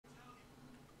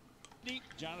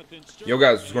Yo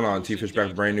guys, what's going on? T-Fish back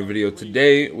with a brand new video.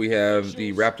 Today we have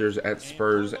the Raptors at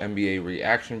Spurs NBA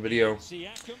reaction video.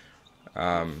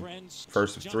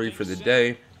 First of three for the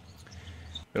day.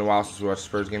 Been a while since we watched the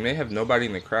Spurs game. They have nobody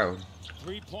in the crowd.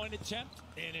 Three-point attempt,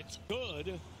 and it's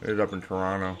good. Ended up in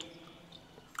Toronto.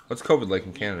 What's COVID like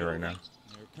in Canada right now?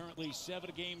 They're currently 7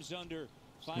 games under.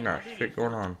 Nah, shit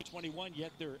going on. 21,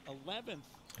 yet they're 11th.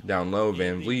 Down low,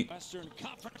 VanVleet.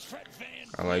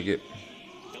 I like it.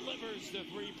 Delivers the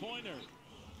three-pointer.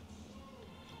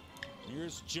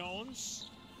 Here's Jones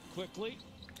quickly.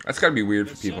 That's gotta be weird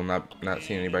for people not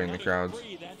seeing anybody in the crowds,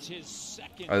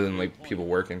 other than like people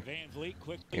working.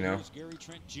 You know,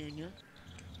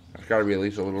 that's gotta be at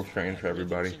least a little strange for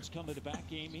everybody.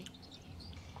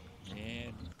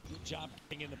 And good job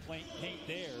getting in the paint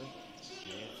there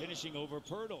and finishing over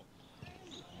Pirtle.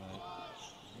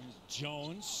 Here's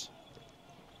Jones.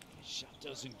 Shot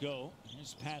doesn't go.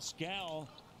 Here's Pascal.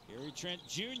 Gary Trent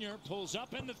Jr. pulls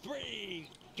up in the three.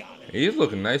 Got it. He's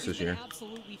looking nice this year.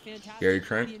 Absolutely fantastic. Gary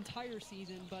Trent. The entire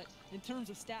season, but in terms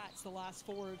of stats, the last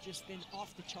 4 have just been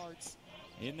off the charts.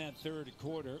 In that third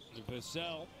quarter,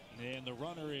 Vassell, and the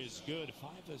runner is good.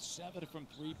 5 of 7 from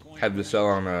 3-point. Had Vassell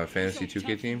on a fantasy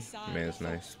 2K team. Man, it's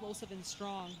nice. Explosive and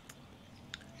strong.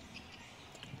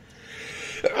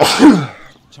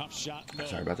 Tough shot.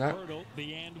 Sorry about that.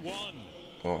 The and one.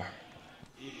 Oh.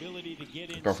 The ability to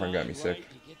get Girlfriend got me sick. Right,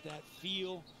 to get that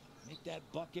feel, make that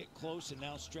bucket close, and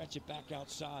now stretch it back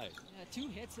outside. Yeah, 2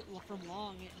 hits from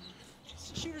long.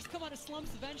 And shooters come out of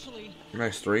slumps eventually.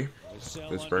 Nice 3.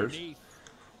 The Spurs.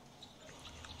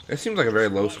 It seems like a very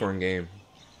low-scoring game,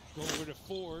 Go over to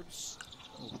Forbes.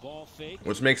 Ball fake.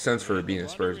 which makes sense for it being a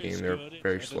Spurs game. They're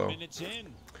very slow.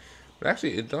 But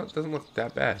actually, it doesn't look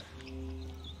that bad.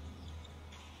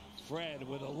 Fred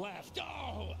with a left.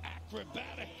 Oh,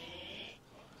 acrobatic.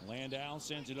 Landau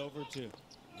sends it over to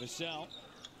Vassell.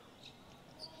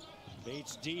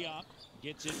 Bates Diop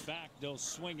gets it back. They'll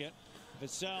swing it.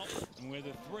 Vassell with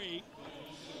a 3.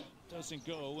 Doesn't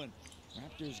go, and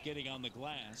Raptors getting on the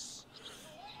glass.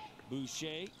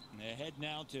 Boucher ahead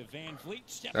now to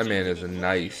VanVleet. That man is a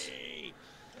nice.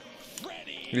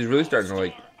 He's really starting to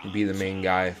like be the main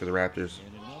guy for the Raptors,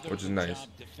 which is nice.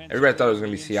 Everybody thought it was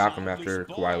going to be Siakam after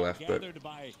Kawhi left, but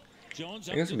I think it's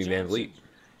going to be VanVleet.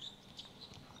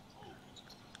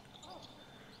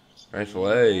 Nice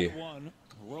play.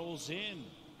 Rolls in.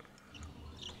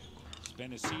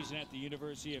 Spent a season at the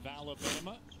University of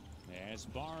Alabama. As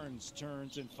Barnes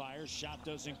turns and fires, shot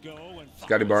doesn't go. And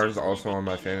Scotty Barnes also on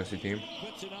my fantasy team.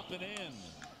 Puts it up and in.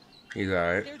 He's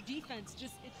alright. Their defense,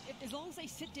 just as long as they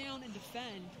sit down and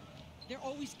defend, they're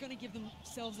always going to give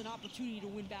themselves an opportunity to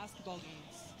win basketball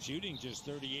games. Shooting just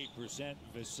 38%.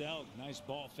 Vassell, nice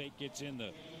ball fake, gets in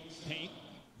the paint.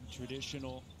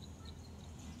 Traditional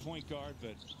point guard,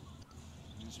 but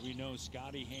as we know,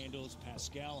 Scotty handles,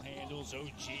 Pascal handles, OG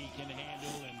can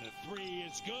handle, and the 3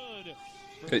 is good.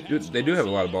 They do have a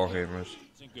lot of ball handlers.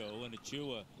 Go and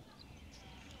Achua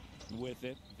with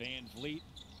it. VanVleet,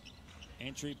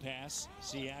 entry pass.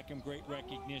 Siakam, great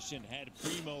recognition. Had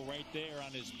Primo right there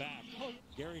on his back.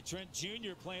 Gary Trent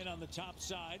Jr. playing on the top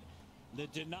side. The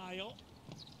denial.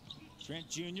 Trent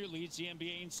Jr. leads the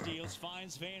NBA in steals.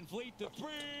 Finds VanVleet the 3.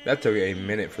 That took a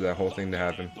minute for that whole thing to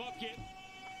happen.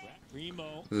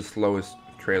 Primo. This is the slowest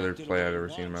trailer play I've ever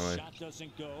seen in my life. Shot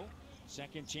doesn't go.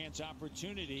 Second chance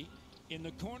opportunity. In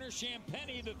the corner,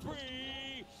 Champagnie, the 3.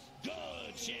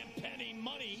 Good. Champagnie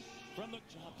money from the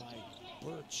job by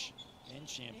Birch and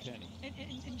Champagnie.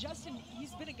 And Justin,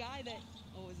 he's been a guy that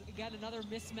got another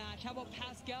mismatch. How about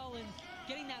Pascal and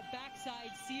getting that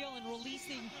backside seal and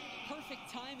releasing perfect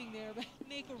timing there, but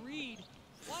make a read.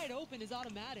 Wide open is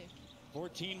automatic.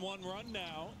 14-1 run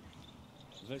now.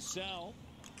 Vassell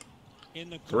in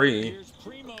the 3.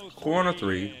 Primo. 4 on a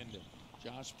 3.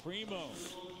 Josh Primo.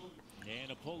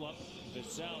 And a pull-up.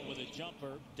 Vassell with a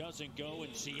jumper. Doesn't go,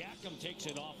 and Siakam takes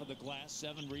it off of the glass.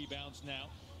 7 rebounds now.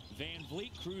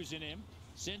 VanVleet cruising him.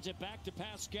 Sends it back to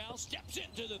Pascal. Steps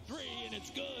into the 3, and it's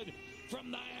good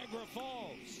from Niagara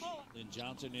Falls. Then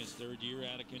Johnson, his 3rd year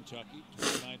out of Kentucky.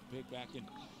 29th pick back in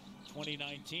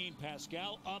 2019.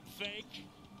 Pascal up fake.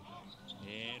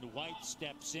 And White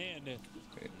steps in.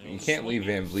 You can't leave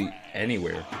VanVleet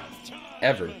anywhere.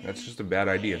 Ever. That's just a bad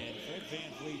idea. Fred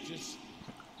VanVleet just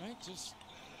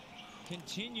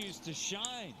continues to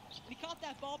shine. He caught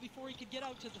that ball before he could get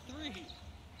out to the 3.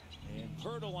 And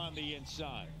Pirtle on the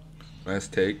inside. Nice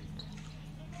take.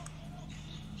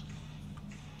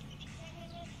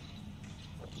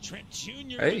 Trent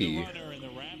Jr. Hey. The runner, and the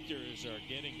Raptors are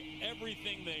getting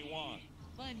everything they want.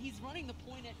 And he's running the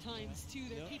point at times too.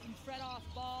 They're keeping Fred off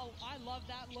ball. I love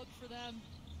that look for them.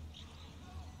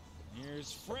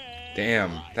 Here's Fred.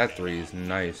 Damn, that three is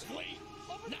nice.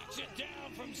 Knocks it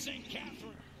down from St.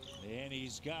 Catherine. And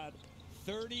he's got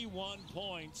 31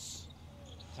 points.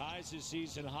 Ties his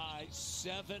season high.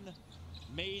 7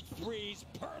 made threes.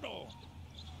 Pirtle.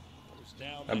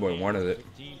 That boy wanted it.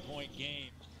 15-point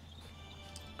game.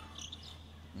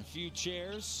 A few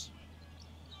chairs.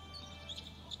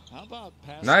 How about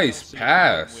pass? Nice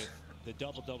pass. With the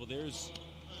double-double. There's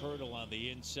Pirtle on the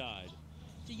inside.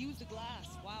 To use the glass.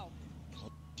 Wow.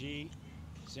 G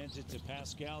sends it to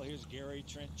Pascal. Here's Gary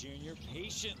Trent Jr.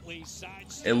 patiently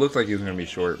sidesteps. It looked like he was going to be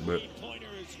short, but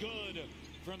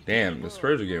damn, the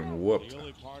Spurs are getting whooped. The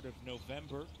early part of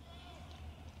November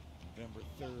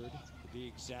 3rd to be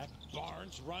exact.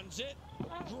 Barnes runs it.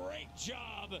 Great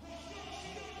job.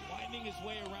 Winding his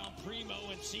way around Primo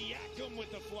and Siakam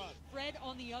with the flood. Fred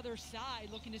on the other side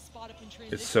looking to spot up in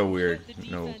transition. It's so weird.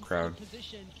 No crowd.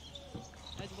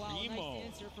 As well. Nice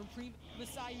answer from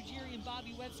Masai Ujiri and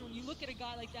Bobby Webster. When you look at a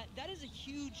guy like that, that is a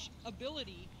huge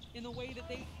ability in the way that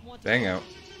they want to bang out.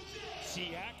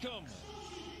 Siakam.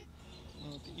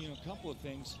 Well, you know, a couple of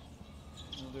things.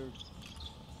 You know,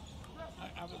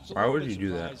 I was why would you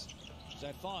do that? As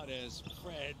I thought, as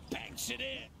Fred banks it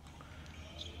in.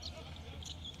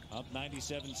 Up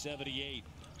 97-78.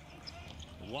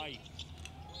 White.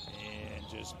 And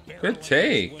just good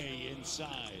take.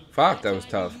 Fuck, that was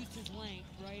tough.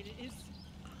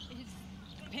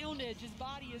 Poundage, his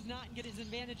body is not get his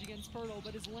advantage against Pirtle,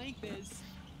 but his length is.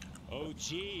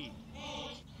 OG.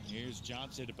 Here's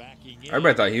Johnson backing in.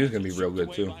 Everybody thought he was going to be real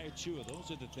good, too. Those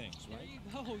are the things, right?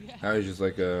 Now he's just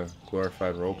like a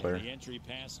glorified role player. The entry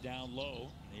pass down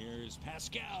low. Here's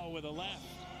Pascal with a left.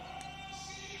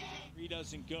 He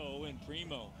doesn't go, and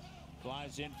Primo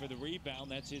flies in for the rebound.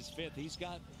 That's his 5th. He's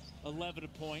got 11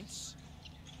 points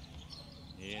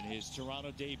in his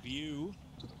Toronto debut.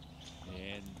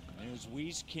 And there's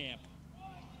Wieskamp.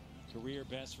 Career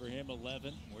best for him,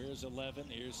 11. Where's 11?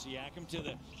 Here's Siakam to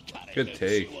the cutting. Good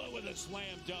take. With a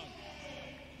slam dunk.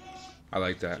 I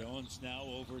like that. Jones now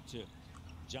over to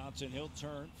Johnson. He'll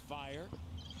turn, fire.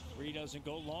 3 doesn't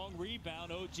go. Long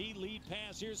rebound. OG lead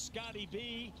pass. Here's Scotty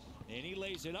B. And he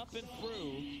lays it up and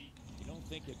through. You don't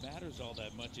think it matters all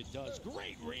that much. It does.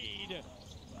 Great read.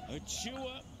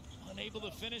 Achua unable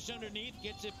to finish underneath.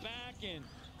 Gets it back. And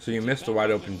so you missed the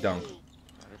wide open dunk,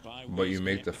 but you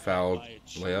make the foul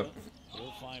layup.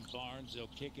 He'll find Barnes. They'll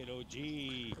kick it.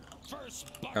 OG.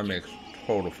 First bucket. That makes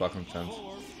total fucking sense.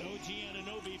 OG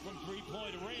Anunoby from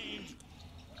 3-point range.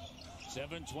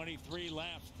 7:23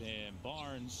 left, and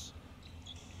Barnes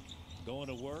going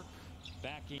to work,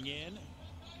 backing in.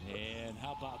 And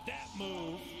how about that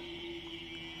move?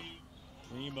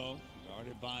 Primo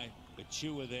guarded by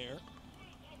Achua there.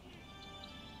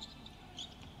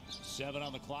 7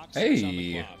 on the clock. 6 on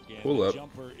the clock. And pull the up.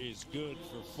 Jumper is good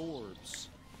for Forbes.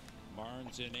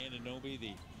 Barnes and Anunoby,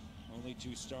 the only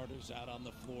 2 starters out on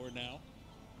the floor now.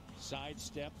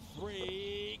 Sidestep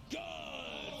 3. Good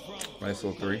from nice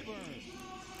little 3.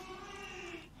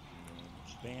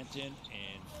 Banton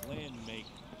and Flynn make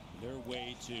their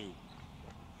way to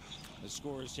the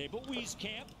scorer's table.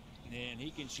 Wieskamp, and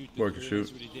he can shoot the 3.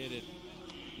 That's what he did at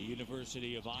the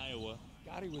University of Iowa.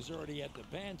 God, he was already at the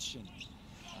bench, and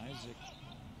Isaac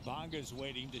Bonga's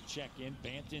waiting to check in.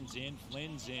 Banton's in,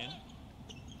 Flynn's in.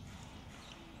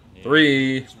 And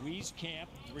 3. Wieskamp,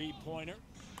 3-pointer.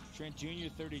 Trent Jr.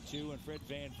 32 and Fred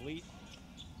VanVleet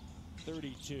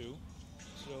 32.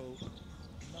 So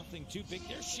nothing too big.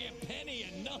 There's Champagny,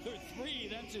 another 3.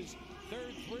 That's his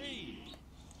 3rd 3.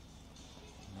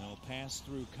 Now pass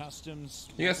through Customs.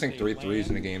 You guys think 3 threes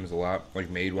in the game is a lot, like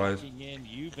made-wise? I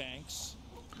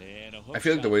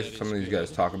feel like the way some of these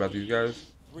guys talk about these guys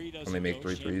when they make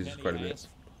 3 threes is quite a bit.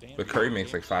 But Curry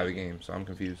makes like 5 a game, so I'm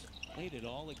confused.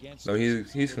 So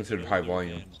he's considered high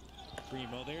volume.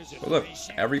 But look,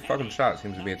 every fucking shot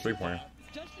seems to be a 3-pointer.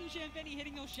 Justin Champagny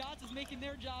hitting those shots is making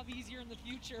their job easier in the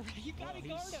future. You gotta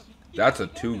guard him. That's a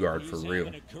 2 guard for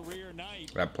real.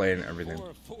 That play and everything.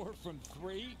 4 from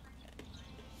 3.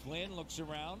 Flynn looks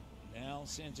around. Now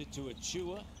sends it to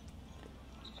Achua.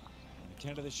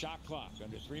 10 of the shot clock.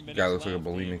 Under 3 minutes. Guy looks left. like a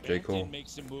bulimic J. Cole.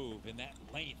 Makes a move in that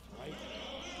length, right?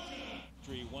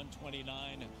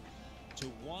 129 to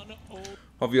 1-0.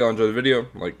 Hope you all enjoyed the video.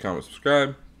 Like, comment,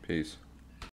 subscribe. Peace.